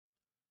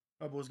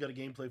All right, boys, got a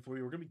gameplay for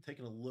you. We're going to be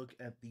taking a look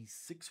at the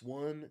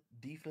 6-1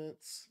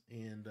 defense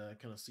and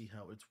kind of see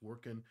how it's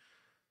working.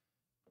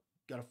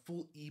 Got a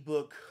full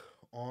ebook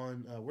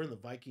on, we're in the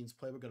Vikings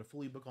playbook, got a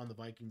full ebook on the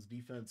Vikings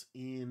defense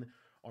in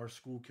our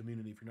school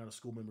community. If you're not a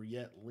school member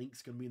yet,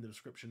 link's going to be in the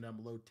description down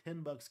below.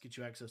 $10 get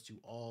you access to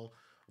all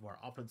of our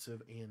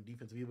offensive and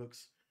defensive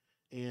ebooks.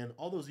 And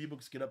all those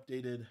ebooks get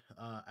updated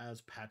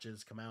as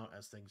patches come out,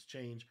 as things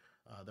change.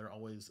 They're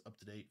always up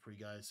to date for you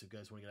guys. So if you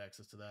guys want to get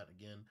access to that,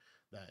 again,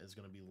 that is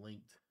going to be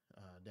linked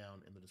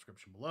down in the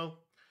description below.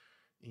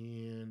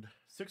 And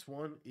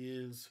 6-1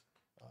 is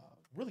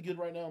really good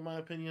right now, in my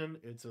opinion.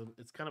 It's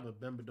kind of a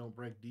bend but don't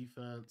break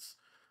defense.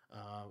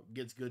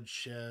 Gets good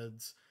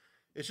sheds.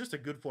 It's just a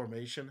good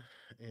formation,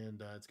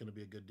 and it's going to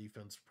be a good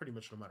defense pretty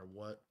much no matter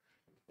what.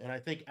 And I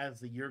think as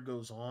the year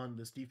goes on,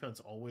 this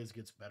defense always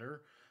gets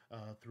better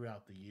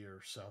throughout the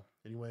year. So,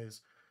 anyways,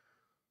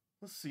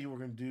 let's see what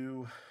we're going to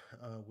do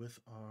with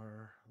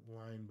our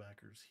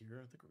linebackers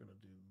here. I think we're going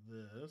to do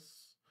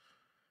this.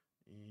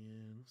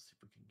 And let's see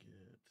if we can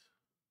get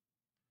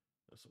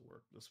this will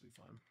work. This will be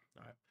fine.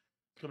 All right.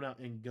 Coming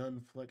out in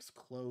gun flex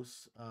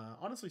close.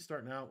 Honestly,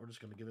 starting out, we're just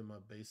going to give him a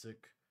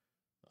basic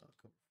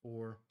cover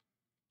 4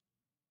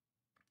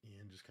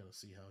 and just kind of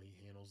see how he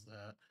handles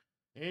that.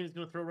 And he's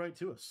going to throw right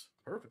to us.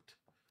 Perfect.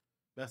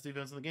 Best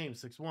defense in the game,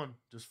 6-1,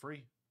 just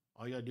free.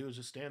 All you got to do is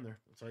just stand there.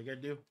 That's all you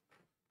got to do.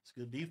 It's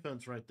good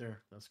defense right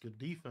there. That's good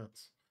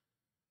defense.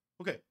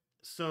 Okay,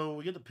 so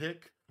we get to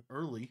pick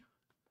early.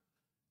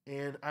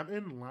 And I'm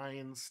in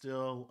Lions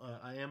still.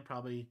 I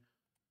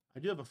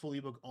do have a full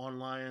ebook on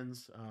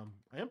Lions.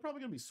 I am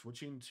probably going to be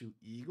switching to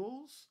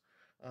Eagles.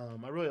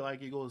 I really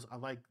like Eagles. I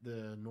like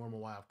the normal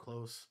wide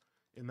close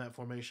in that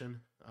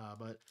formation.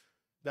 But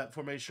that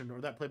formation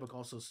or that playbook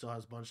also still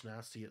has bunch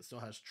nasty. It still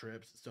has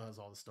trips. It still has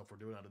all the stuff we're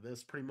doing out of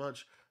this pretty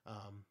much.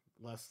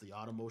 Less the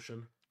auto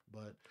motion.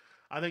 But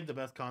I think the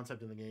best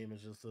concept in the game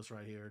is just this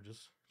right here.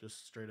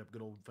 Just straight up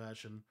good old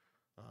fashioned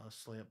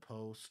slant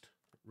post.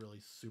 Really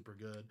super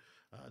good.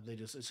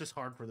 It's just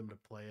hard for them to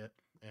play it.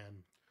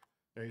 And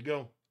there you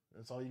go.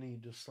 That's all you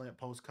need. Just slant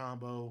post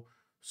combo.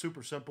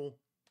 Super simple.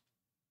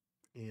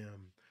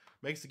 And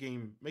makes the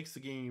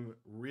game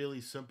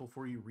really simple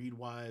for you read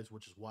wise,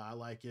 which is why I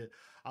like it.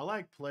 I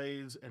like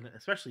plays, and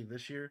especially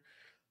this year,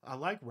 I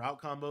like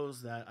route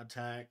combos that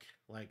attack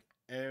like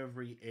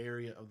every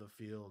area of the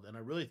field. And I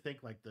really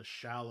think like the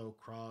shallow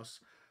cross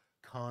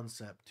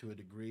concept to a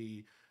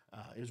degree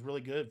is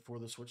really good for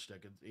the switch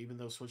stick. Even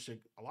though switch stick,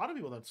 a lot of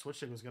people thought switch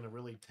stick was going to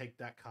really take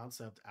that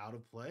concept out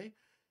of play,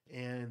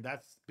 and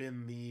that's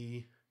been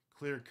the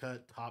clear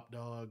cut top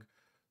dog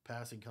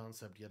passing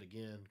concept yet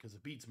again because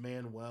it beats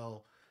man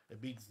well,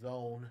 it beats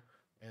zone,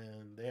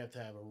 and they have to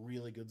have a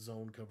really good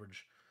zone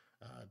coverage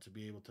to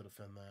be able to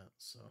defend that.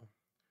 So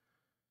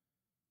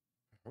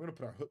we're gonna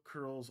put our hook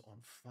curls on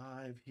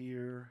 5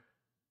 here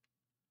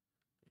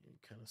and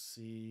kind of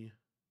see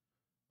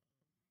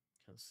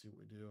what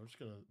we do. I'm just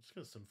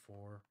gonna send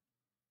 4.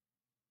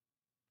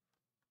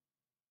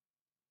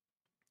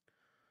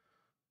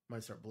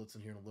 Might start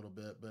blitzing here in a little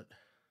bit, but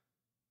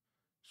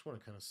just want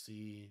to kind of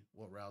see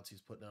what routes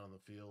he's putting out on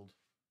the field.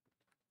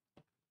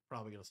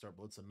 Probably gonna start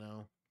blitzing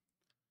now.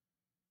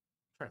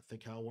 Trying to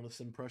think how I want to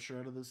send pressure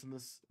out of this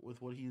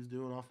with what he's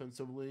doing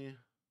offensively.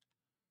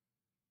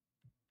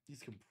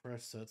 These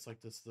compressed sets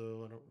like this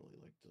though, I don't really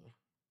like to.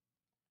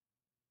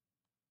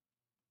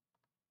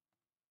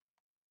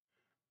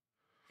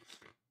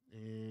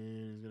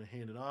 And he's gonna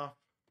hand it off.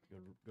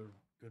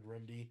 Good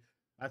run D.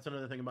 That's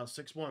another thing about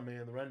 6-1,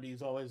 man. The run D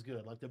is always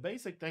good. Like the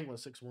basic thing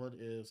with 6-1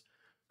 is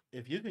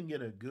if you can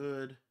get a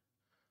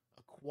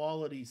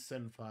quality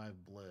send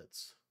 5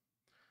 blitz,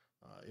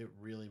 it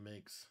really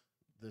makes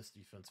this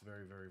defense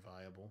very, very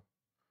viable.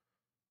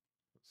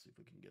 Let's see if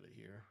we can get it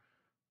here.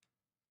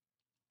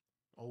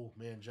 Oh,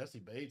 man, Jesse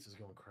Bates is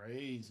going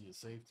crazy at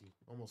safety.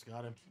 Almost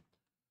got him.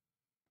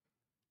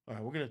 All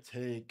right, we're going to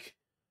take,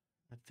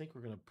 I think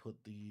we're going to put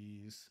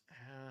these.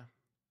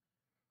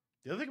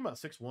 The other thing about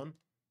 6-1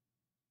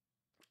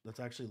 that's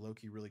actually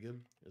low-key really good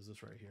is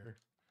this right here.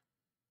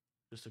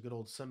 Just a good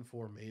old send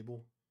 4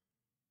 Mabel.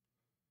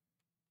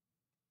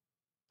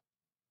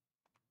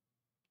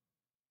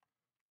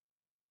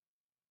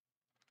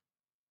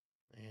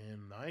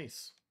 And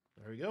nice.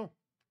 There we go.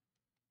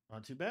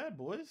 Not too bad,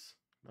 boys.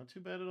 Not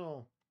too bad at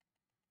all.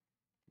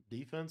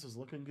 Defense is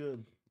looking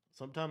good.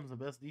 Sometimes the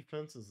best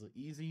defense is the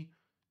easy,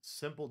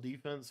 simple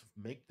defense.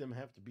 Make them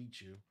have to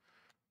beat you.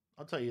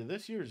 I'll tell you,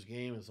 this year's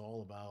game is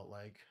all about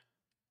like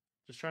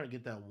just trying to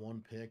get that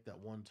one pick, that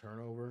one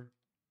turnover.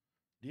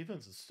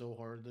 Defense is so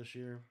hard this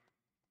year.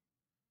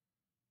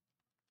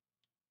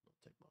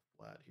 I'll take my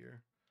flat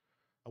here.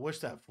 I wish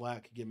that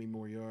flat could get me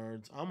more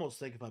yards. I almost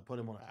think if I put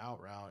him on an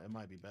out route, it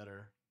might be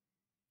better.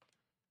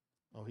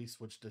 Oh, he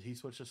switched. Did he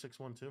switch to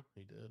 6-1 too?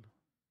 He did.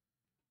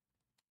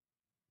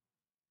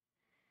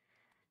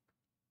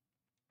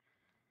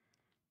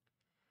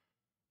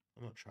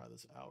 I'm gonna try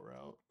this out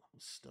route.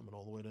 Stem it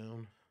all the way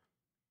down.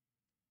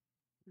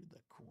 Read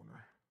that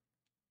corner.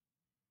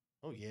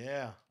 Oh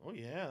yeah. Oh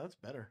yeah, that's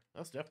better.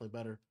 That's definitely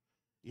better.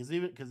 Is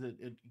even because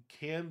it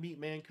can beat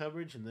man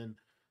coverage, and then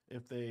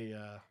if they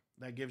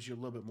that gives you a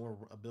little bit more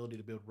ability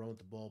to be able to run with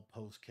the ball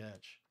post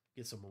catch.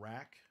 Get some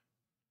rack.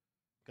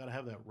 Got to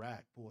have that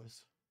rack,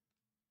 boys.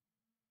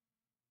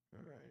 All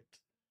right.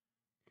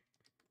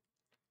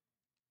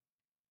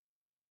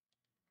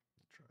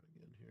 Try it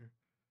again here.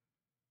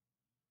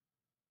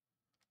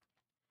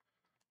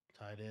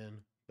 Tight end.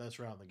 Best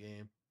route in the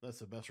game. That's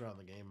the best route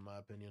in the game, in my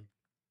opinion.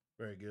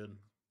 Very good.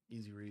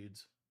 Easy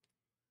reads.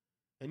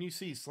 And you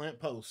see slant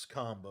post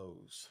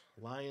combos.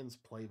 Lions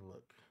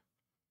playbook.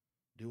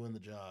 Doing the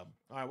job.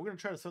 All right, we're going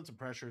to try to send some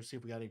pressure, see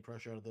if we got any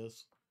pressure out of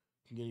this.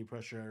 Can get any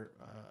pressure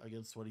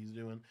against what he's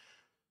doing.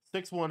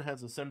 6-1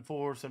 has a send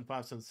 4, send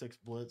 5, send 6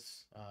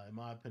 blitz. In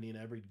my opinion,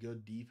 every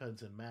good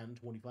defense in Madden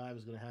 25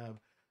 is going to have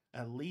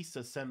at least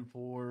a send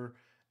 4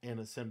 and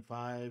a send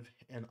 5,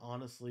 and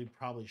honestly,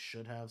 probably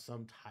should have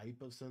some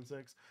type of send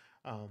 6.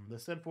 The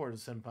send 4 and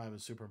send 5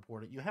 is super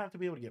important. You have to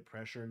be able to get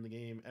pressure in the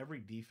game.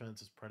 Every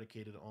defense is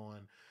predicated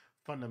on,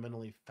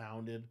 fundamentally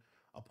founded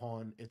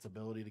upon its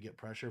ability to get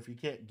pressure. If you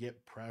can't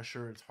get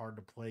pressure, it's hard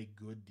to play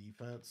good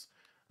defense,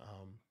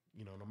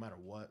 no matter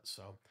what.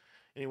 So,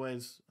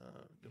 anyways,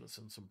 gonna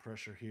send some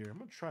pressure here. I'm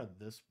gonna try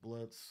this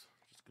blitz.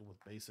 Just go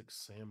with basic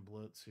Sam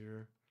blitz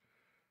here.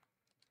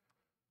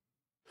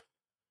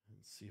 And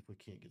see if we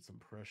can't get some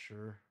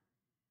pressure.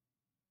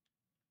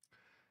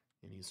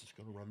 And he's just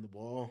gonna run the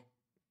ball.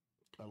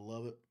 Gotta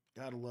love it.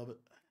 Gotta love it.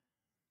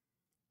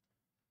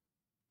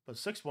 But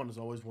 6-1 is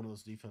always one of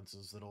those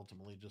defenses that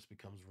ultimately just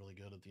becomes really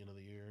good at the end of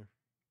the year.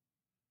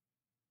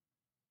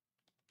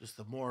 Just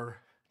the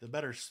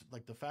better,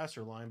 like the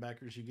faster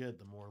linebackers you get,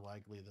 the more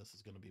likely this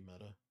is going to be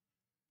meta,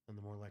 and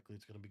the more likely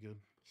it's going to be good.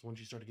 So once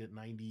you start to get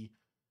 90,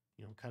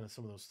 kind of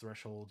some of those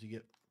thresholds, you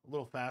get a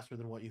little faster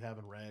than what you have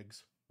in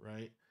regs,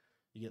 right?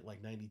 You get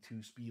like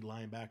 92 speed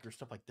linebacker,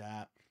 stuff like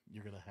that.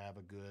 You're going to have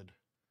a good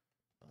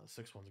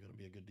 6-1's going to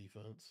be a good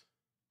defense.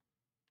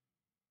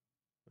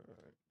 All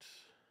right.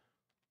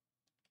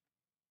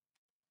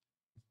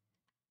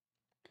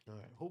 All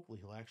right. Hopefully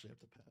he'll actually have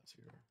to pass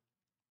here.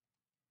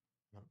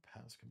 Not a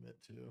pass commit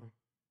too.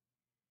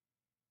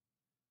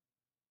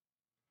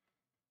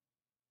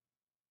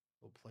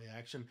 Will play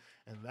action,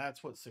 and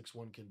that's what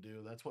 6-1 can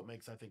do. That's what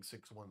makes, I think,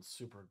 6-1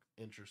 super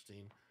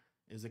interesting,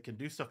 is it can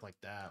do stuff like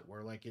that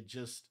where like it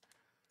just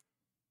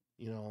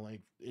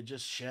like it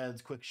just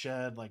sheds, quick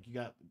shed, like you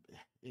got,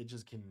 it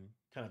just can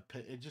kind of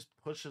it just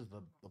pushes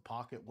the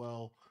pocket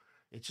well.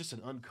 It's just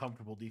an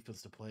uncomfortable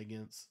defense to play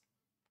against.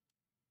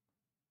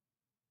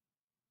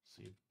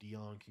 See if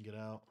Dion can get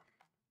out.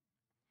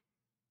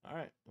 All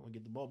right, and we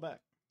get the ball back.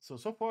 So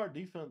far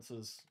defense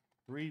is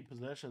 3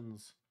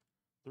 possessions,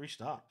 3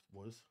 stops,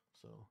 boys.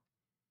 So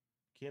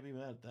can't be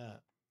mad at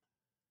that.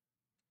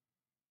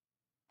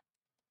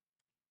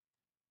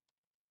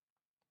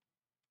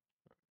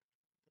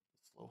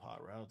 Slow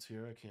hot routes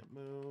here. I can't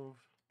move.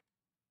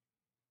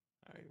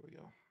 All right, here we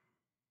go.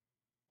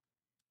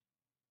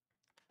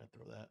 I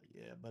throw that.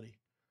 Yeah, buddy.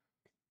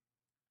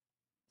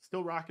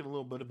 Still rocking a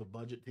little bit of a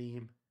budget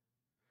team.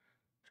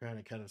 Trying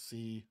to kind of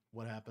see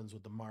what happens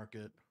with the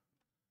market.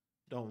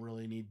 Don't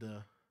really need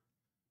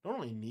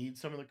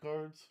some of the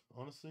cards,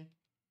 honestly.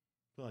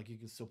 Feel like you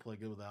can still play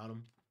good without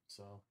them.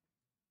 So,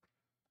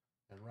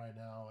 and right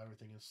now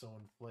everything is so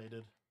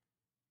inflated.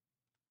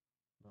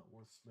 Not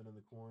worth spending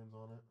the coins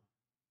on it.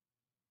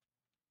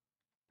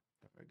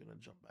 All right, gonna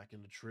jump back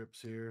into trips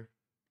here.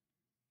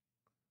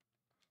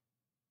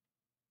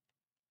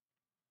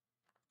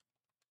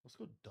 Let's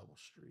go double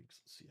streaks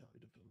and see how he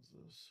defends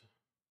this.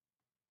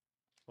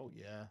 Oh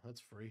yeah,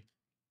 that's free.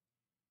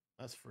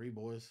 That's free,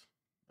 boys.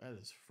 That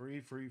is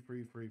free, free,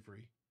 free, free,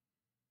 free.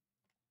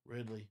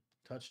 Ridley,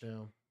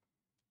 touchdown.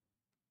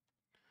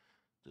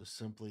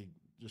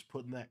 Just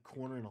putting that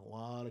corner in a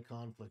lot of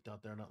conflict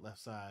out there on that left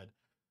side.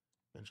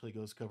 Eventually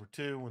goes cover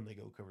 2. When they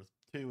go cover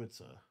 2, it's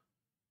a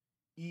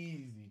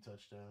easy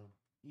touchdown.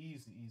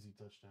 Easy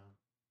touchdown.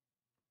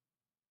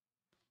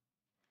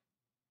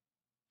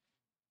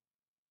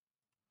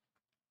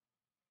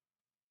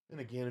 And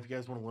again, if you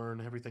guys want to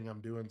learn, everything I'm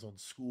doing is on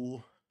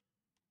school.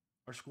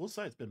 Our school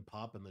site's been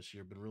popping this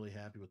year. Been really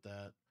happy with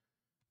that.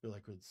 Feel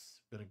like it's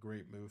been a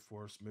great move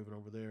for us moving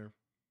over there.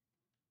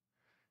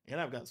 And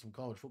I've got some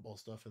college football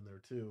stuff in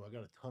there too. I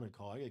got a ton of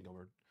I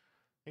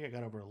think I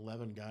got over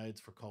 11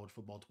 guides for college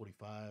football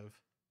 25.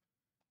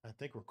 I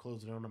think we're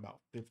closing on about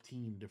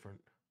 15 different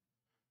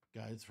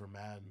guides for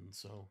Madden.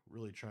 So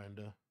really trying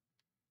to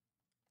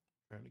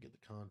get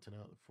the content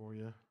out for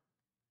you.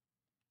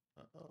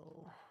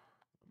 Uh-oh.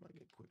 I might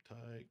get quick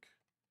tyke.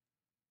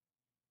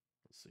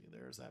 Let's see.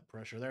 There's that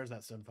pressure. There's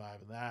that send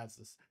 5. And that's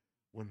this.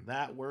 When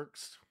that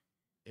works,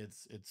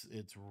 it's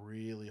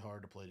really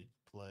hard to play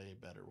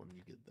better when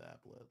you get that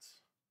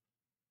blitz.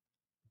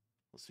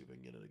 Let's see if I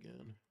can get it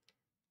again.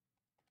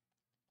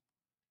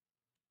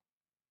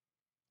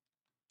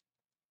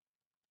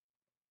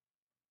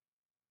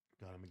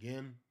 Got him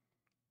again.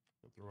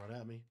 He'll throw right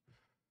at me.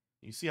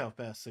 You see how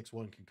fast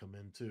 6-1 can come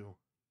in too,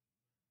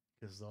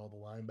 because all the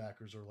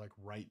linebackers are like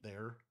right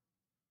there.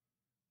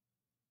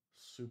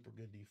 Super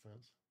good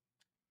defense.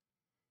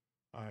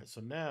 All right,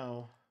 so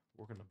now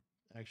we're going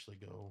to actually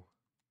go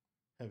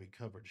heavy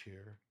coverage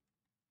here.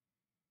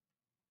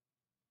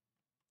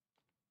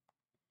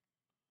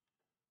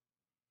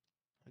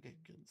 I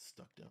get getting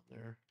stuck down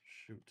there.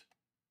 Shoot.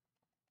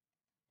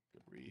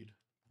 Good read.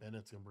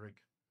 Bennett's going to break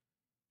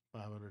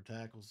 500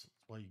 tackles.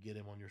 That's why you get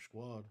him on your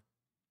squad.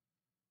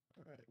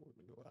 All right, we're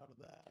going to go out of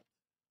that.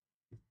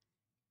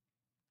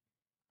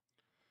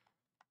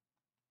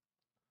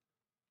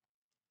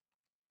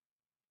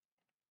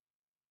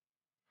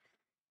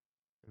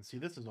 And see,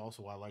 this is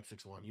also why I like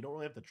 6-1. You don't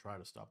really have to try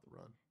to stop the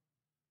run.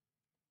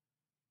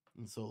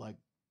 And so, like,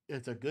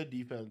 it's a good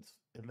defense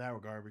in that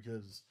regard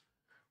because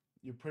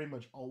you're pretty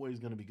much always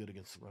going to be good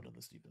against the run in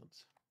this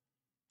defense.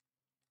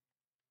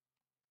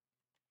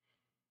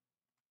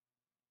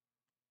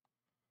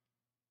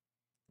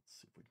 Let's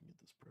see if we can get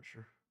this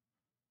pressure.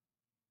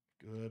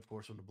 Good.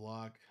 Force them to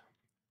block.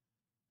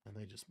 And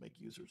they just make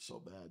users so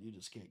bad. You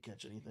just can't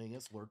catch anything.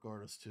 It's lurk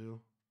artists,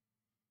 too.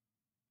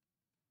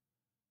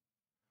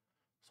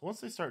 So once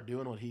they start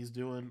doing what he's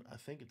doing, I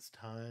think it's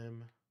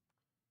time.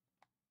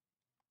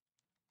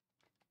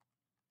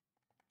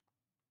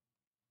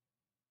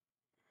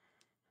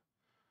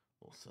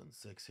 We'll send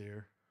 6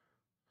 here.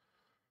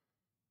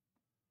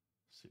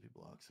 See if he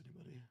blocks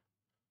anybody.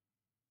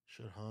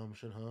 Should hum.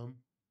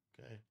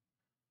 Okay.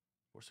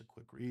 Force a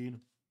quick read.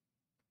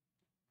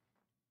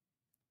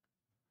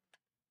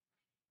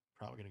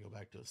 Probably going to go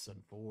back to a 7-4.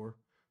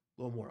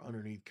 A little more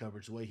underneath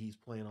coverage, the way he's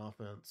playing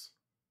offense.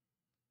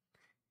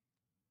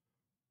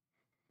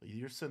 But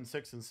you're send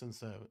 6 and send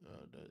 7.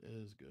 That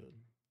is good.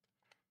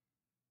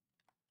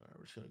 All right,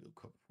 we're just going to go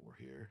cover 4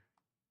 here.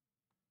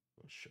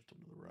 We'll shift him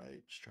to the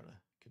right. Just try to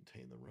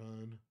contain the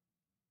run.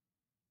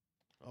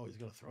 Oh, he's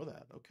going to throw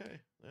that.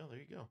 Okay. Well, there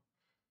you go.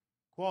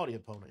 Quality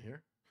opponent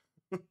here.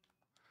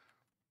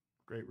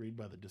 Great read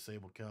by the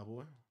disabled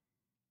cowboy.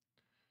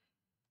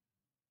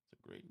 It's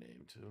a great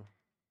name, too.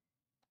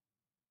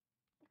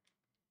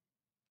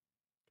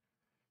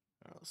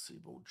 All right, let's see.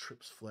 Bold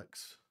trips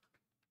flex.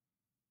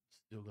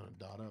 Still going to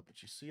dot up.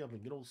 But you see, I'm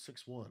in good old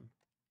 6-1.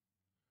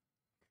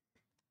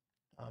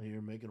 Out here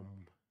making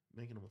them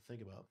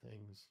think about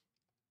things.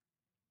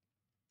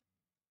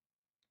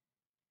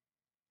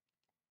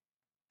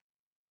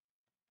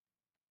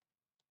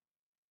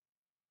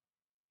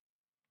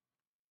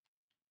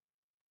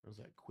 There's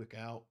that quick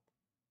out.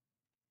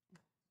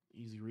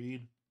 Easy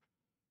read.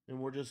 And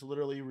we're just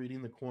literally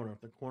reading the corner. If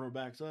the corner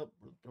backs up,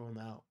 we're throwing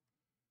the out.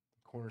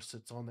 The corner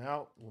sits on the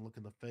out. We'll look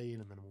in the fade,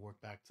 and then we'll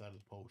work back side of the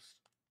post.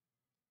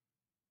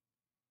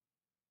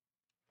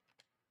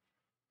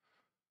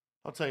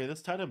 I'll tell you,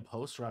 this tight end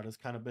post route has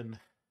kind of been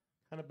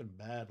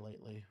bad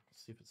lately.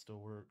 Let's see if it still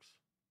works.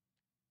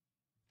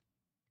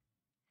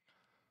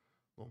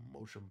 Little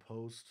motion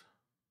post.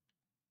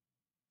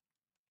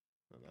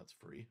 Oh, that's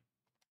free.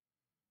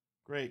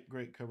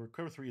 Great cover.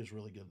 Cover 3 is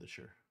really good this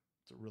year.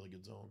 It's a really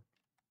good zone.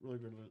 Really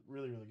good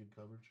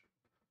coverage.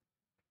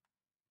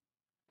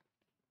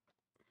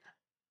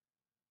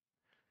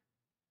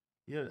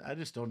 Yeah, I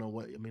just don't know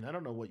what. I mean, I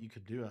don't know what you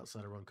could do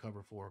outside of run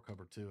cover 4 or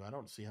cover 2. I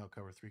don't see how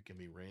cover 3 can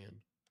be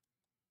ran.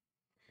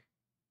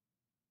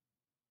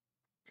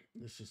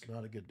 It's just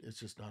not a good. It's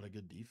just not a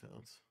good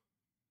defense.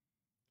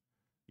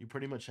 You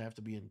pretty much have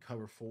to be in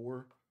cover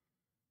 4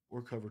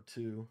 or cover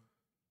 2,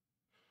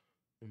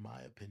 in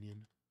my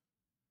opinion.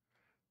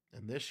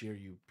 And this year,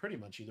 you pretty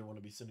much either want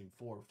to be sending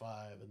 4 or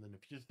 5, and then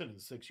if you're sending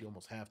 6, you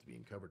almost have to be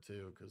in cover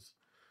 2 because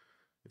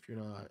if you're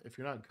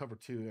not in cover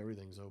 2,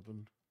 everything's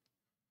open.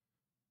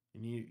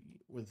 And you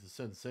with the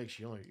send 6,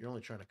 you're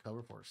only trying to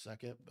cover for a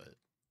second, but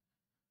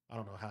I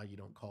don't know how you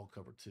don't call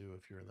cover 2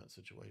 if you're in that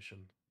situation.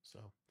 So,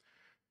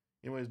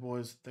 anyways,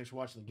 boys, thanks for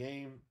watching the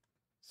game.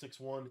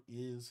 6-1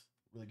 is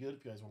really good.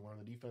 If you guys want to learn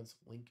the defense,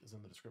 link is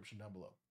in the description down below.